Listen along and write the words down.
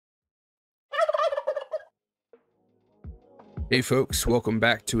Hey folks, welcome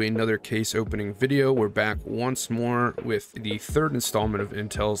back to another case opening video. We're back once more with the third installment of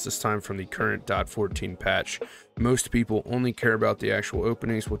Intels, this time from the current .14 patch. Most people only care about the actual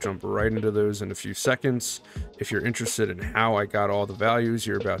openings. We'll jump right into those in a few seconds. If you're interested in how I got all the values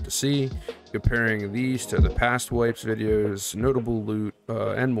you're about to see, comparing these to the past wipes videos, notable loot,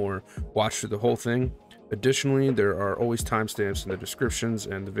 and more, watch through the whole thing. Additionally, there are always timestamps in the descriptions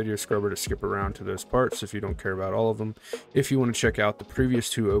and the video scrubber to skip around to those parts if you don't care about all of them. If you want to check out the previous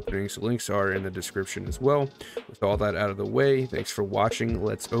two openings, links are in the description as well. With all that out of the way, thanks for watching.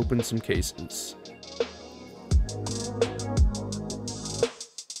 Let's open some cases.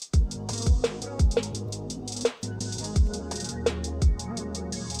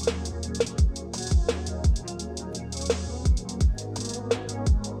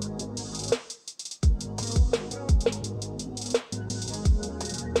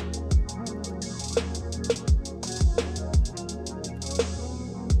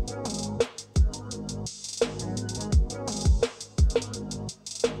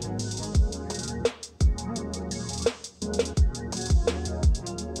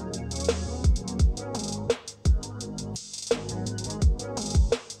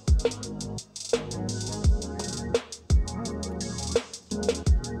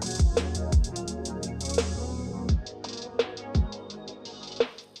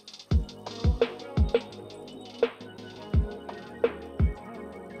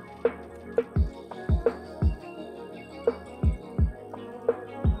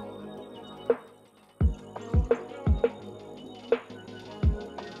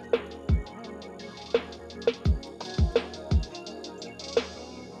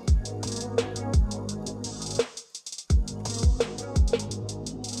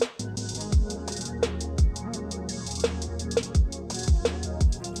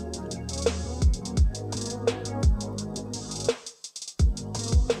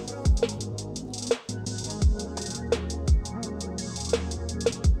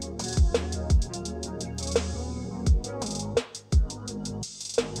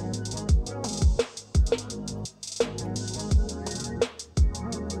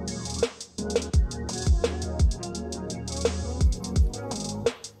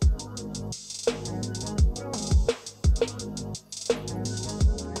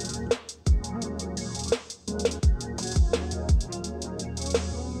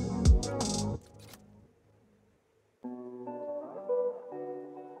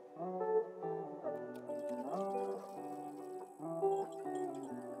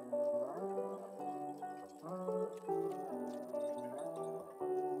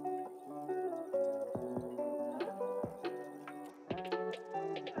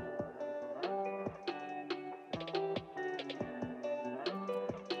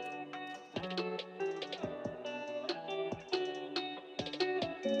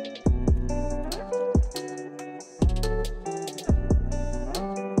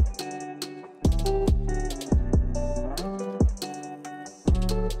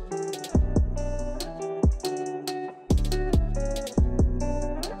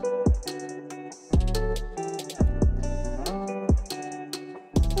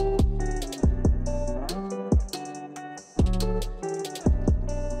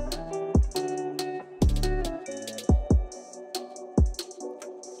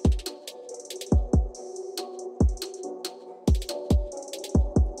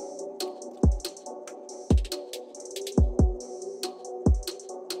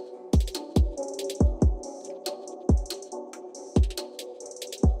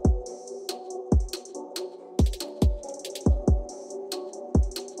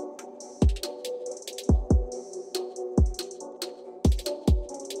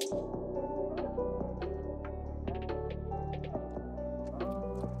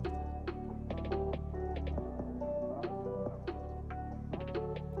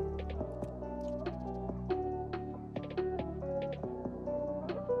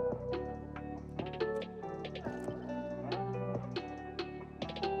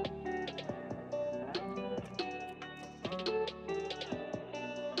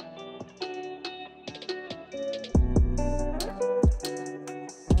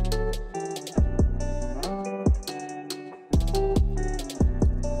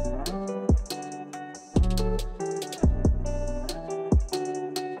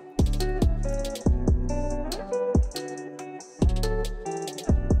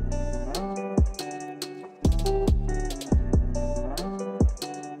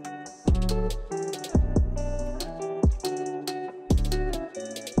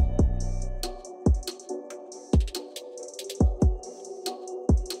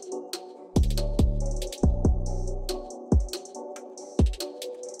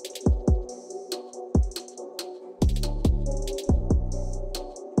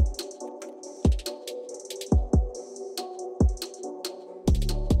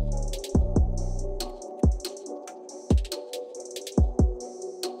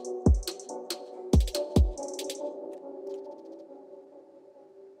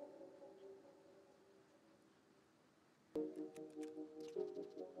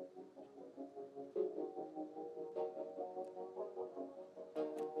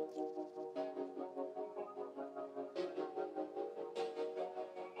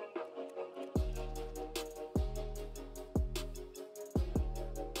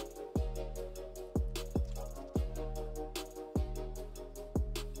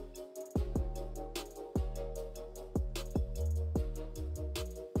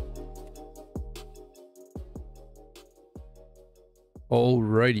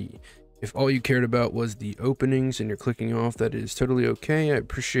 Alrighty. If all you cared about was the openings and you're clicking off, that is totally okay. I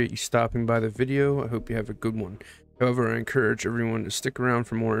appreciate you stopping by the video. I hope you have a good one. However, I encourage everyone to stick around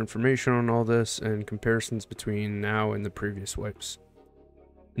for more information on all this and comparisons between now and the previous wipes.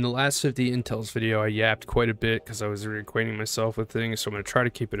 In the last 50 Intels video, I yapped quite a bit because I was reacquainting myself with things, so I'm going to try to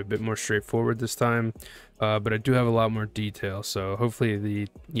keep it a bit more straightforward this time, but I do have a lot more detail, so hopefully the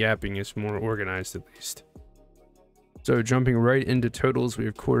yapping is more organized at least. So jumping right into totals, we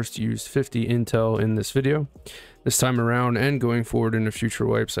of course used 50 Intel in this video. This time around and going forward into future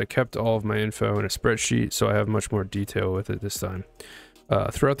wipes, I kept all of my info in a spreadsheet, so I have much more detail with it this time.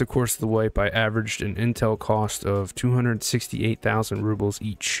 Throughout the course of the wipe, I averaged an Intel cost of 268,000 rubles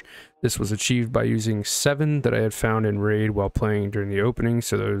each. This was achieved by using 7 that I had found in raid while playing during the opening,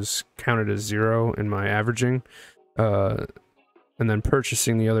 so those counted as 0 in my averaging. And then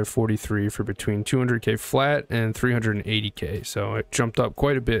purchasing the other 43 for between 200k flat and 380k, so it jumped up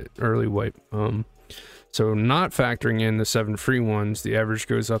quite a bit early wipe. So not factoring in the 7 free ones, the average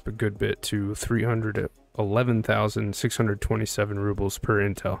goes up a good bit to 311,627 rubles per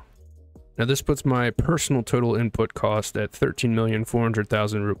Intel. Now this puts my personal total input cost at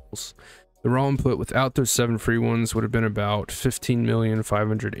 13,400,000 rubles. The raw input without those 7 free ones would have been about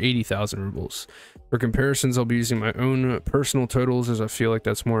 15,580,000 rubles. For comparisons, I'll be using my own personal totals as I feel like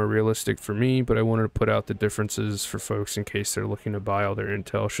that's more realistic for me, but I wanted to put out the differences for folks in case they're looking to buy all their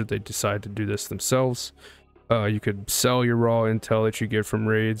Intel should they decide to do this themselves. You could sell your raw Intel that you get from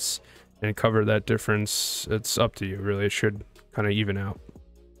raids and cover that difference. It's up to you, really. It should kind of even out.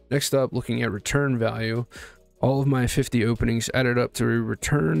 Next up, looking at return value. All of my 50 openings added up to a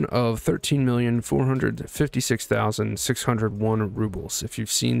return of 13,456,601 rubles. If you've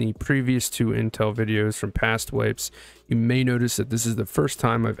seen the previous 2 Intel videos from past wipes, you may notice that this is the first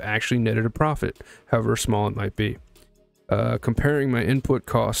time I've actually netted a profit, however small it might be. Comparing my input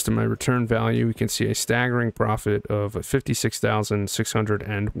cost to my return value, we can see a staggering profit of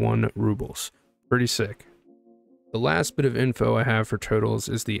 56,601 rubles. Pretty sick. The last bit of info I have for totals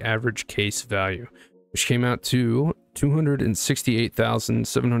is the average case value, which came out to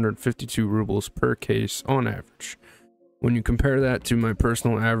 268,752 rubles per case on average. When you compare that to my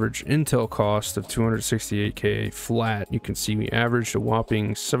personal average Intel cost of 268k flat, you can see we averaged a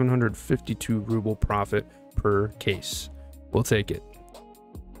whopping 752 ruble profit per case. We'll take it.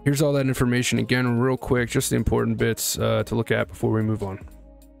 Here's all that information again real quick, just the important bits to look at before we move on.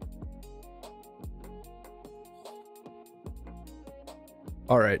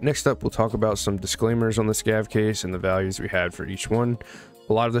 Alright, next up we'll talk about some disclaimers on the scav case and the values we had for each one.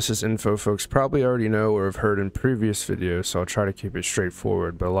 A lot of this is info folks probably already know or have heard in previous videos, so I'll try to keep it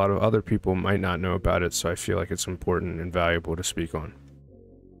straightforward, but a lot of other people might not know about it, so I feel like it's important and valuable to speak on.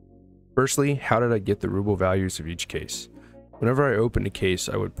 Firstly, how did I get the ruble values of each case? Whenever I opened a case,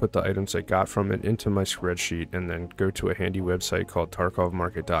 I would put the items I got from it into my spreadsheet and then go to a handy website called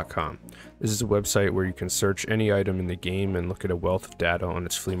tarkovmarket.com. This is a website where you can search any item in the game and look at a wealth of data on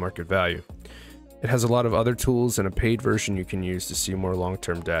its flea market value. It has a lot of other tools and a paid version you can use to see more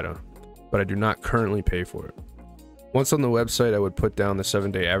long-term data, but I do not currently pay for it. Once on the website, I would put down the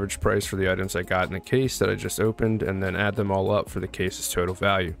 7-day average price for the items I got in the case that I just opened and then add them all up for the case's total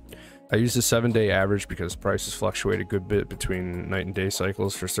value. I use the 7-day average because prices fluctuate a good bit between night and day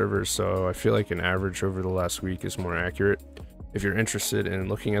cycles for servers, so I feel like an average over the last week is more accurate. If you're interested in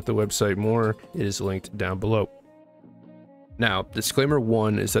looking at the website more, it is linked down below. Now, disclaimer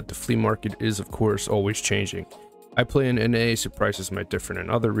 1 is that the flea market is of course always changing. I play in NA, so prices might differ in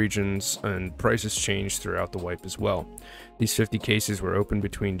other regions, and prices change throughout the wipe as well. These 50 cases were opened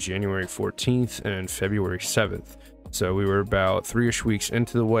between January 14th and February 7th. So we were about 3-ish weeks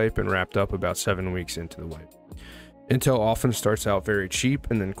into the wipe and wrapped up about 7 weeks into the wipe. Intel often starts out very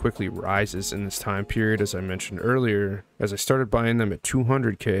cheap and then quickly rises in this time period, as I mentioned earlier, as I started buying them at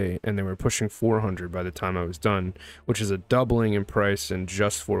 200k and they were pushing 400 by the time I was done, which is a doubling in price in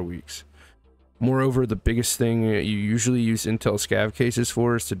just 4 weeks. Moreover, the biggest thing you usually use Intel Scav Cases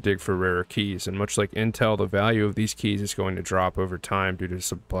for is to dig for rarer keys, and much like Intel, the value of these keys is going to drop over time due to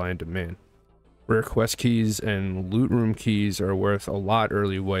supply and demand. Rare quest keys and loot room keys are worth a lot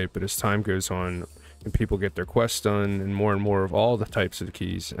early wipe, but as time goes on and people get their quests done and more of all the types of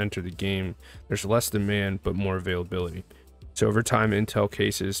keys enter the game, there's less demand but more availability. So over time, Intel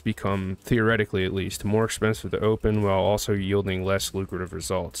cases become, theoretically at least, more expensive to open while also yielding less lucrative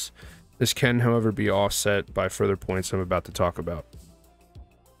results. This can, however, be offset by further points I'm about to talk about.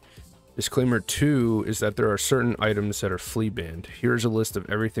 Disclaimer 2 is that there are certain items that are flea banned. Here's a list of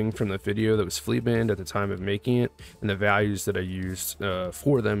everything from the video that was flea banned at the time of making it and the values that I used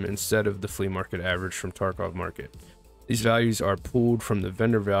for them instead of the flea market average from Tarkov Market. These values are pulled from the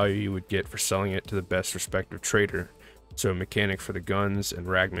vendor value you would get for selling it to the best respective trader, so mechanic for the guns and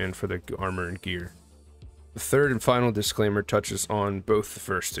ragman for the armor and gear. The third and final disclaimer touches on both the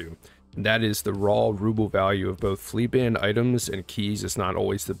first two, and that is the raw ruble value of both flea band items and keys is not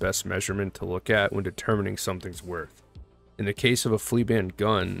always the best measurement to look at when determining something's worth. In the case of a flea band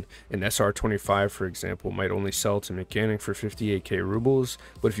gun, an SR25 for example might only sell to mechanic for 58k rubles,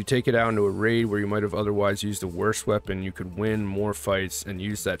 but if you take it out into a raid where you might have otherwise used a worse weapon, you could win more fights and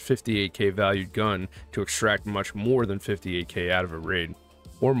use that 58k valued gun to extract much more than 58k out of a raid,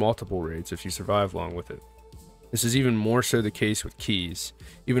 or multiple raids if you survive long with it. This is even more so the case with keys.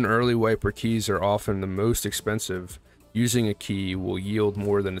 Even early wiper keys are often the most expensive. Using a key will yield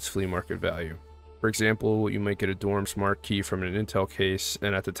more than its flea market value. For example, you might get a Dorm Smart key from an Intel case,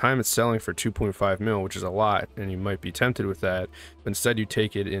 and at the time it's selling for 2.5 mil, which is a lot, and you might be tempted with that, but instead you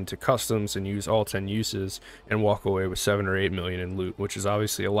take it into customs and use all 10 uses and walk away with 7 or 8 million in loot, which is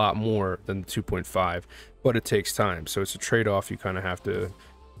obviously a lot more than the 2.5, but it takes time, so it's a trade-off you kind of have to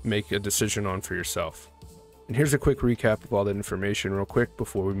make a decision on for yourself. And here's a quick recap of all that information real quick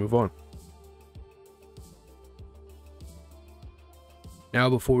before we move on. Now,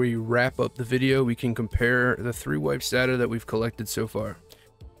 before we wrap up the video, we can compare the 3 wipes data that we've collected so far.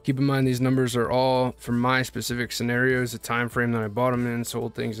 Keep in mind these numbers are all from my specific scenarios, the time frame that I bought them in,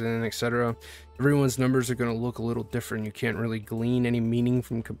 sold things in, etc. Everyone's numbers are going to look a little different. You can't really glean any meaning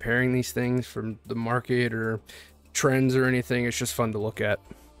from comparing these things from the market or trends or anything. It's just fun to look at.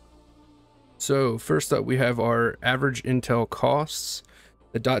 So first up, we have our average Intel costs.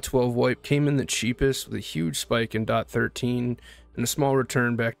 The .12 wipe came in the cheapest with a huge spike in .13 and a small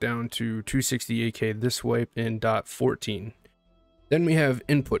return back down to 268k this wipe in .14. Then we have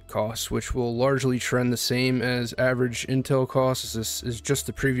input costs, which will largely trend the same as average Intel costs. This is just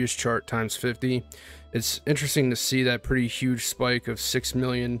the previous chart times 50. It's interesting to see that pretty huge spike of 6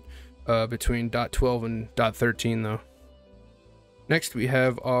 million between .12 and .13 though. Next we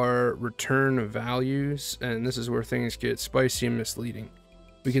have our return values, and this is where things get spicy and misleading.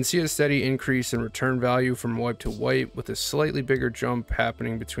 We can see a steady increase in return value from wipe to wipe, with a slightly bigger jump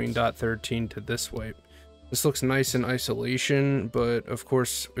happening between .13 to this wipe. This looks nice in isolation, but of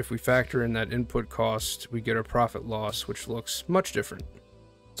course if we factor in that input cost, we get a profit loss, which looks much different.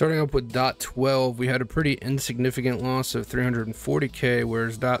 Starting up with .12, we had a pretty insignificant loss of 340k,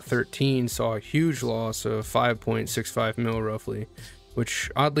 whereas .13 saw a huge loss of 5.65 mil roughly, which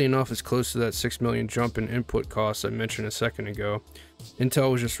oddly enough is close to that 6 million jump in input costs I mentioned a second ago.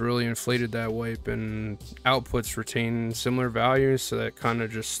 Intel was just really inflated that wipe, and outputs retain similar values, so that kind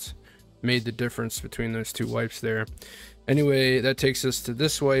of just made the difference between those two wipes there. Anyway, that takes us to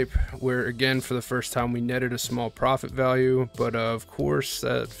this wipe, where again for the first time we netted a small profit value, but of course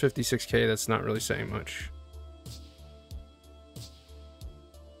at 56k that's not really saying much.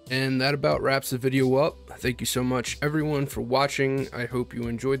 And that about wraps the video up. Thank you so much everyone for watching. I hope you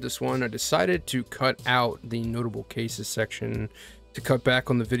enjoyed this one. I decided to cut out the notable cases section to cut back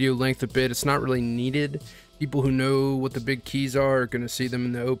on the video length a bit. It's not really needed. People who know what the big keys are going to see them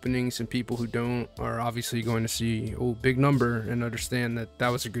in the openings, and people who don't are obviously going to see, oh, big number, and understand that that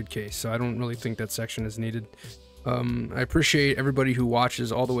was a good case. So I don't really think that section is needed. I appreciate everybody who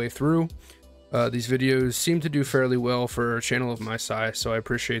watches all the way through. These videos seem to do fairly well for a channel of my size, so I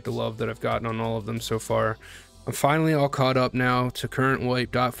appreciate the love that I've gotten on all of them so far. I'm finally all caught up now to current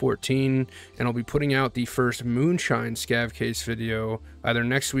wipe .14, and I'll be putting out the first Moonshine Scav Case video either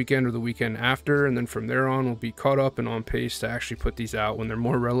next weekend or the weekend after, and then from there on we'll be caught up and on pace to actually put these out when they're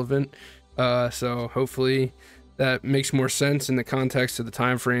more relevant. So hopefully that makes more sense in the context of the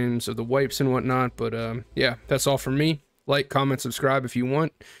time frames of the wipes and whatnot. But yeah, that's all from me. Like, comment, subscribe if you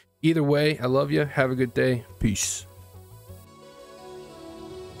want. Either way, I love you. Have a good day. Peace.